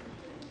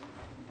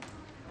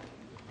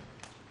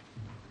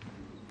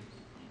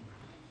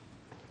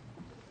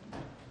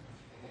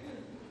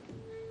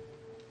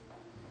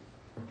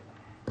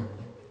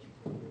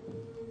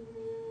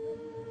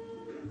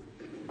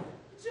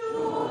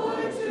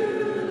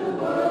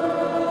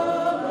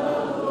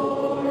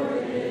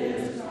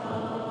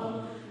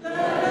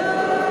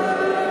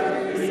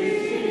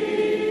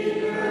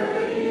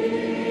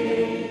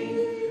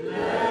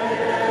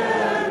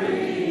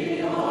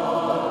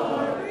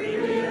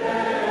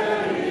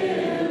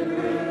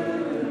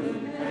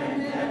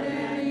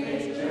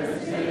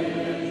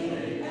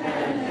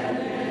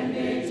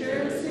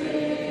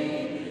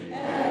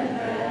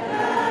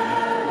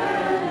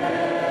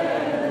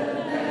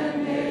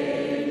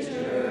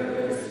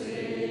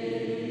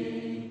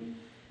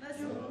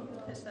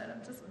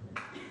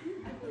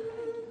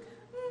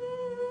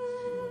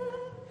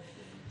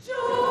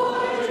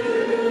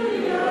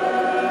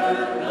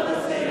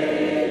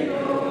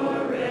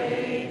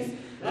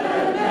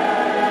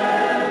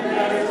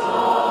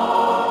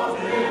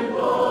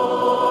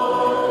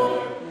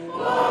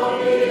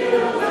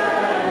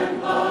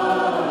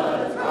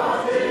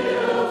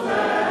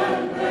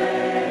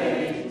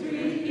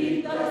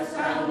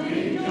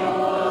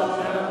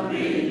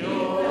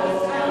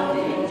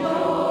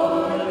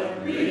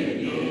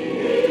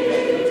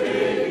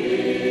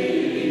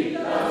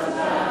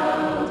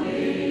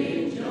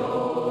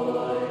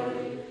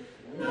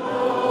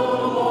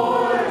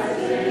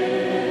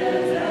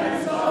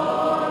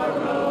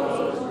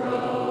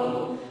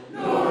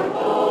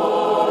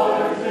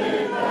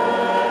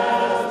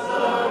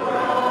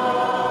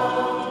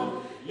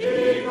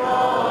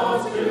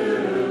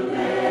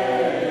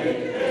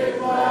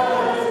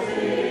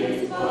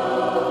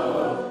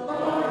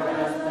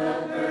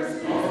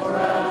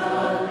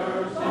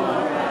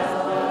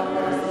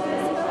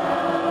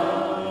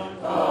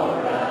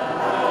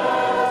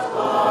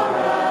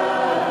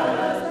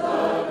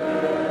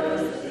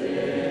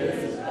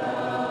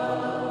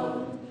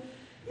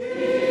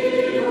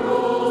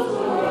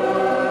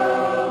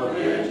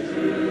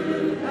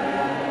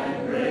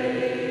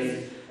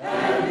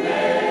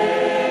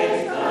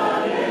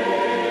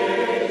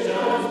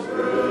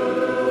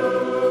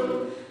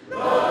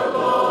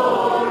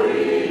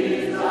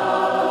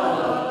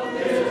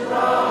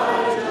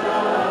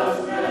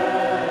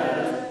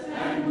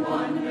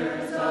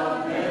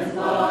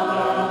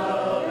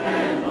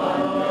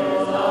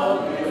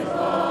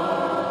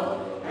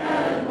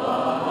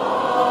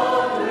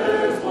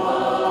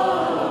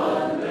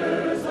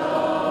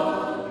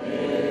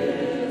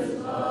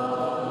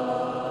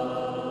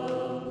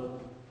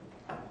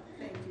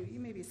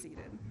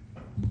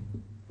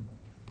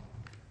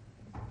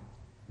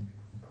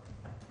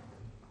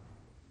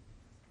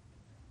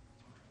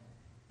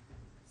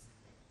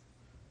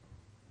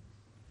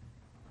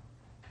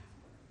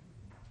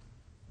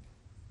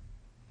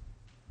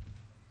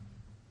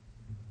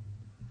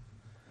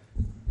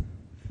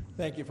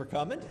 Thank you for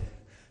coming.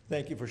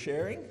 Thank you for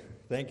sharing.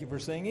 Thank you for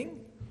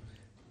singing.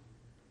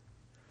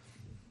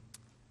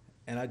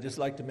 And I'd just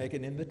like to make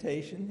an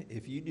invitation.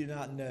 If you do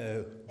not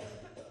know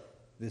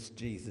this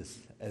Jesus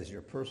as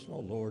your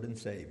personal Lord and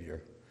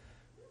Savior,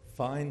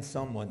 find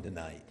someone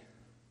tonight.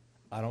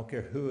 I don't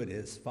care who it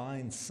is.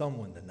 Find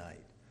someone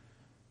tonight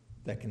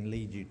that can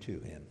lead you to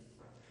him.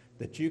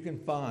 That you can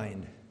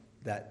find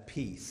that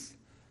peace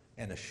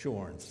and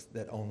assurance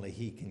that only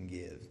he can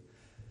give.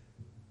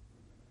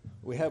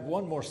 We have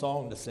one more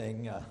song to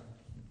sing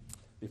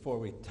before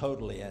we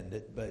totally end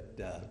it, but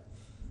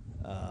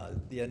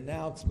the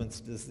announcements,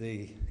 does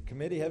the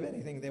committee have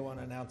anything they want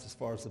to announce as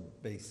far as the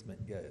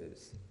basement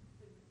goes?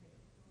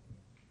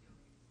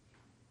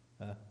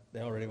 They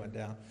already went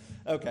down?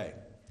 Okay.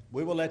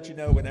 We will let you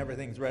know when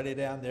everything's ready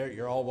down there.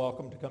 You're all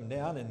welcome to come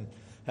down and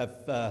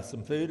have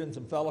some food and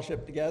some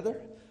fellowship together,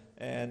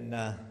 and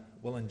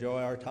we'll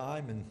enjoy our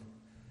time. And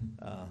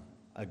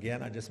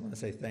again, I just want to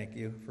say thank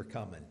you for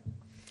coming.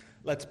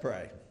 Let's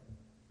pray.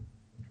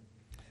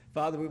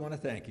 Father, we want to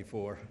thank you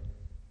for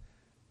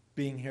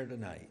being here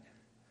tonight.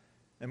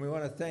 And we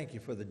want to thank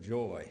you for the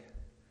joy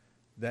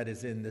that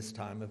is in this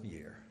time of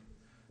year.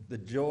 The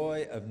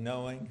joy of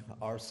knowing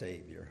our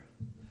Savior,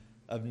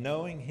 of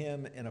knowing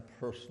him in a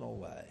personal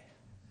way.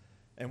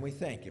 And we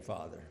thank you,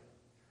 Father,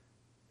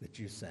 that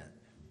you sent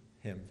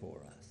him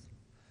for us.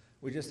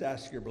 We just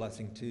ask your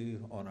blessing,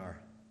 too, on our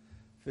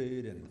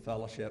food and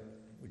fellowship.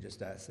 We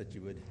just ask that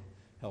you would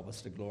help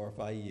us to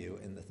glorify you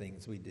in the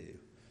things we do.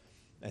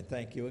 And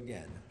thank you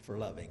again for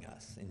loving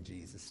us. In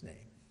Jesus' name,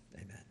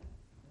 amen.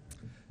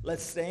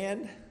 Let's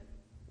stand.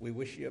 We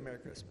wish you a Merry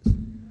Christmas. We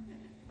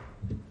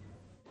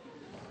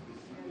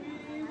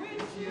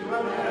wish you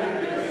a Merry